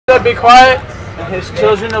be quiet, and his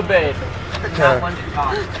children obeyed.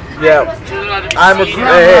 Yeah, I'm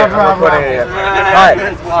recording it. Alright,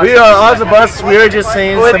 we are on the bus. We were just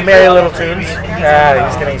singing some merry little tunes. He's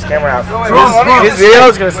getting his camera out. His video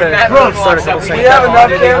is going to start a couple singing. We have enough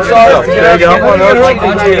cameras. There you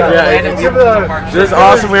go. This is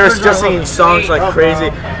awesome. We were just singing songs like crazy.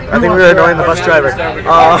 I think we were annoying the bus driver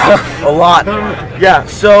a lot. Yeah,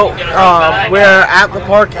 so we're at the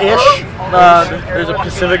park-ish. There's a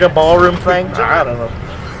Pacifica ballroom thing. I don't know.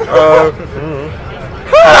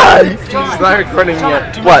 He's not recording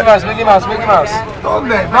yet. What? Mickey Mouse. Mickey Mouse.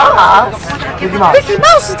 Mickey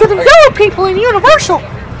Mouse is gonna yellow people in Universal.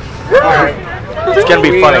 It's gonna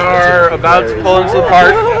be funny. We are about to pull into the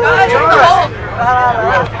park.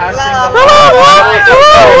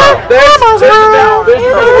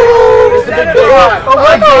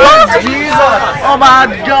 Oh my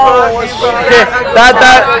God! Okay,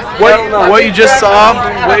 what you just saw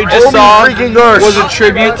was a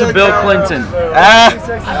tribute to Bill Clinton.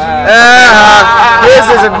 This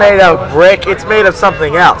isn't made of brick. It's made of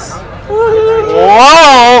something else.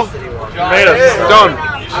 Whoa! Made of stone.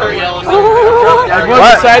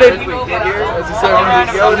 Everyone's excited.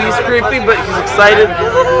 He's creepy, but he's excited.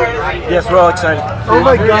 Yes, we're all excited. Oh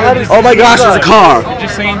my God! Oh my gosh, there's a car. Did you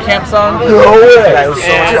sing camp song? No way. That was so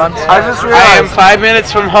much fun. I just I realized. am 5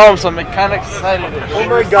 minutes from home, so I'm kind of excited. Oh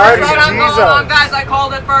my God! It's Jesus. Guys, I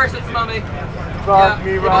called it first. It's Mummy. Rock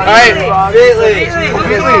me, rock Alright. me.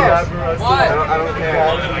 What?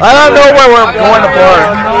 I don't know where we're going to park.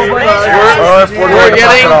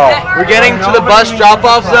 We're getting to the bus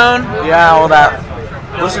drop-off zone. Yeah, all that.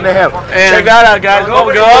 Listen to him. And check that out, guys.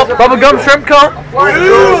 Bubblegum shrimp cone. A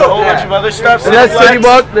whole bunch of other stuff. And that's City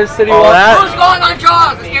Walk. There's City Walk. Who's going on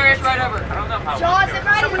Jaws? The scariest ride ever. I don't know.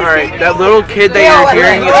 Alright, that little kid that you're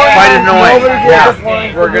hearing is quite annoying. Yeah.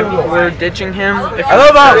 We're ditching him. I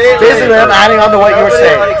love how basically I'm adding on to what you were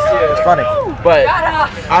saying. It's funny. But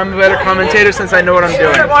I'm a better commentator since I know what I'm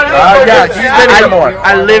doing. Yeah, he's been here more.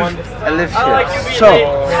 I live here. So,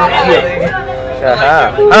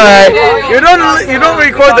 Alright, you don't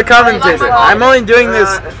record the commentator. I'm only doing this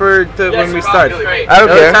for when we start. I don't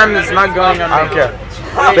care. The time it's not going on. I don't care.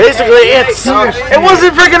 Basically, it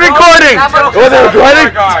wasn't freaking recording. It wasn't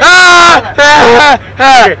recording.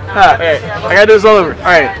 I gotta do this all over. All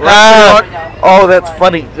right. Oh, that's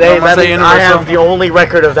funny. I have the only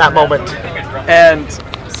record of that moment. And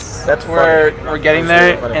that's where we're getting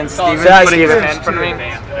there. And Steven's putting his hand in front of me.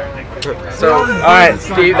 So, all right,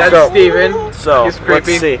 Steve. That's Steven. So, he's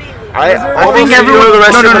creepy. let's see. I think everyone.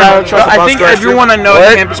 I think everyone I know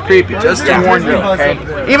at camp is creepy. Just to warn you, okay?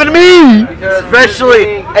 Even me.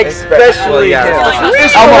 Especially. Elmo.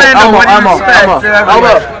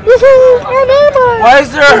 Why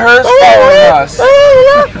is there a hearse following us?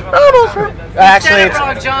 Actually,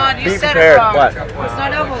 it's John, you be said prepared. it wrong. What? It's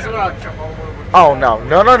not Elmo's wrong. Oh no.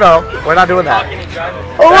 We're not doing that.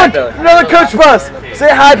 Oh look, another coach bus. Say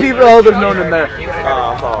hi, people. Oh, there's no one in there. Hey,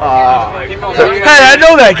 I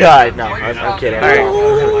know that guy. No, I'm kidding. All right.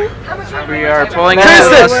 We are pulling in.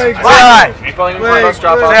 Kristen, say hi. Pulling in for a bus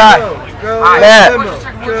drop off. Say hi. Matt.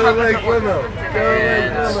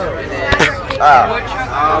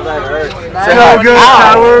 Say hi, good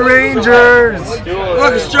Power Rangers.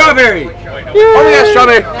 Look, a strawberry. Oh, we got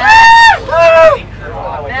strawberry.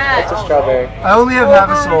 It's a strawberry. I only have half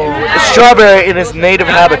a soul. A strawberry in its native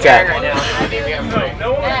habitat.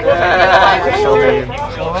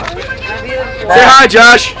 Say hi,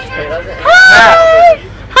 Josh. Hi.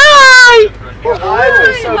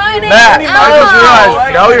 Matt. I just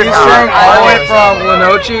realized. No, you're saying not. all the way from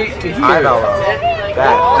Lenoche to here. I know.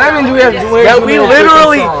 That means we have. Yeah, we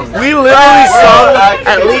literally sung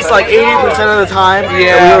at least like 80% of the time.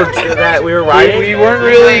 Yeah. That we were riding. We weren't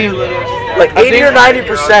really. Like 80 or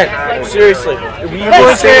 90%. Seriously. We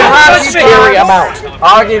were saying a scary amount. Say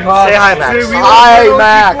hi, Max. Hi,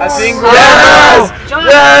 Max. I think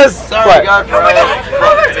Yes. Sorry, What? God.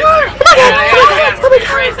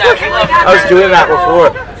 I was doing that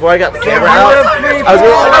before I got the camera out. I was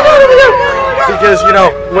going because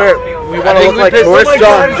we want to look like tourists.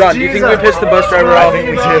 John, do you think we pissed the bus driver off? I think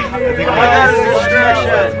we did.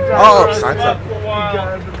 Oh, signs up.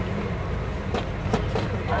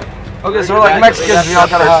 Okay, so we're like Mexicans. We all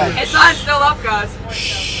gotta hide. His sign's still up, guys.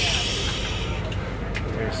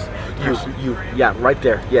 You, yeah, right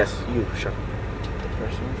there. Yes, you. Shut up.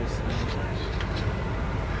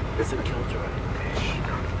 It's a killjoy.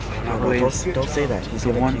 No, don't say that. He's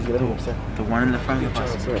gonna be upset. The one in the front of the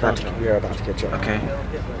bus. We are about to catch up. Okay.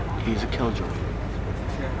 He's a killjoy.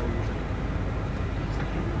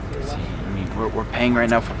 See, I mean, we're paying right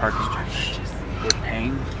now for parking charges. With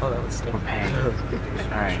pain? Oh, that was still. With pain.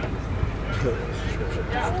 Alright.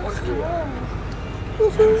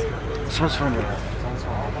 Sounds fun.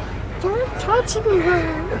 Don't touch me,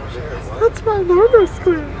 man. That's my murder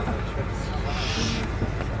squid.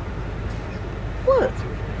 What?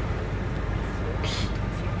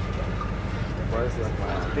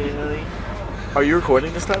 Bailey. Are you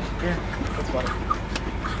recording this time? Yeah. That's funny.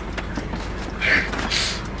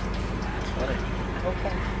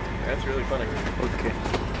 Okay. That's really funny. Okay.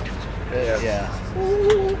 Yeah.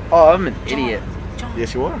 Oh, I'm an idiot.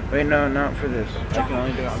 Yes, you are. Wait, no, not for this. I can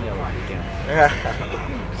only do it on the other camera. Yeah.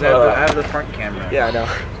 Because I have the front camera. Yeah, I know.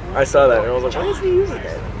 I saw that and I was like, why is he using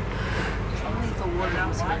it?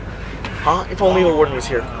 Huh? If only the warden was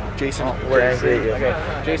here. Jason, we're angry at you. Okay,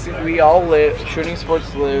 Jason, we all live. Shooting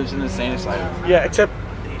Sports lives in the same asylum. Yeah, except.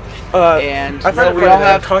 And I find it we funny all that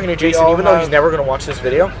have I'm talking to Jason, even though he's never going to watch this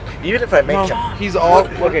video. Even if I make him. He's all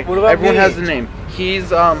okay. What about everyone me? has a name. He's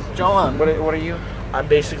John. What are you? I'm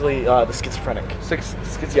basically the schizophrenic.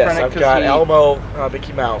 Schizophrenic. Yes, I've got Elmo,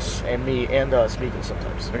 Mickey Mouse, and me, and Smeagol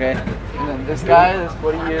sometimes. Okay. And then this guy.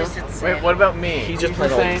 What are you? Wait, what about me? He's just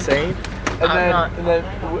plain old insane. And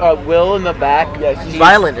then Will in the back. Yeah, he's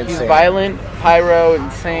violent insane. He's violent, pyro,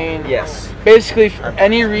 insane. Yes. Basically, for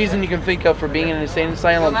any reason you can think of for being in an insane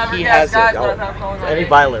asylum, he has it. Any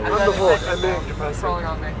violent reason.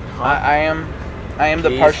 I am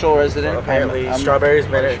the partial resident. Apparently, Strawberry's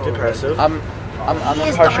manic depressive. I'm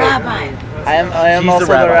the partial. I am He's also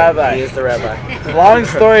the rabbi. He is the rabbi. Long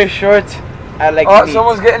story short, I like meat.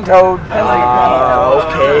 Someone's getting towed.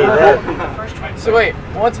 Okay then. So wait,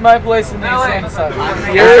 what's my place in the insane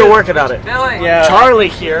asylum? You're still working on it. Yeah. Charlie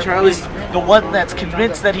here is the one that's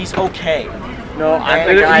convinced that he's okay. No,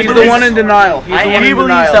 he's the one in denial. He's the one He in believes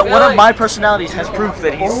denial. that one of my personalities has proof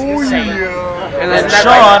that he's insane. And And then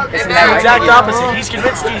Sean is the exact opposite. He's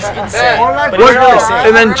convinced he's insane, but he's really sane.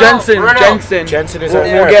 And then Jensen is our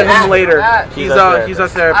we'll get him therapist. later. He's our I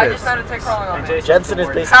just therapist. found a tick crawling on me. Jensen is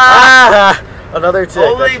basically another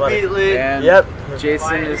tick. That's funny. And Yep.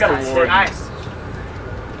 Jason is the warden.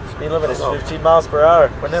 Speed limit is 15 miles per hour.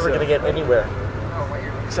 We're never gonna get anywhere.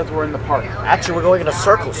 Except we're in the park. Actually, we're going in a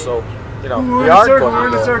circle, so we are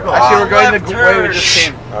going in a circle. Actually, we're going the way we just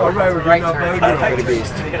came. Alright, we're Right going turn. Pretty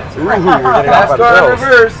beast. Ooh, we're getting out Let's by go the in girls.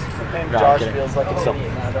 reverse. No, I'm kidding. feels like it's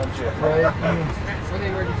something.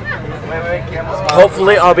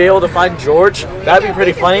 Hopefully, I'll be able to find George. That'd be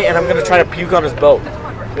pretty funny, and I'm gonna try to puke on his boat.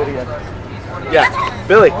 Yeah,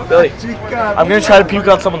 Billy. I'm gonna try to puke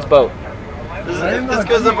on someone's boat. This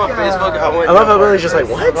goes up on Facebook. I love how Billy's just like,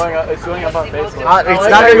 what? It's going up on Facebook. It's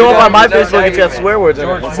not gonna go up on my Facebook. It's got swear words in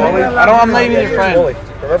it. I'm not even your friend.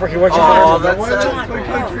 Remember, he wants you to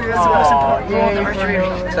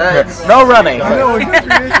No running. Wait,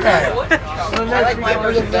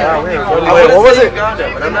 what was it?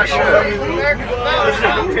 I'm not sure.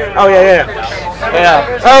 Oh, yeah.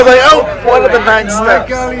 I was like, oh, one of the 9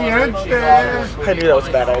 steps. I knew that was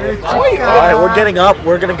a bad idea. Alright, we're getting up.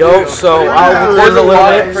 We're gonna go. So I'll record in a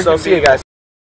little bit. So see you guys.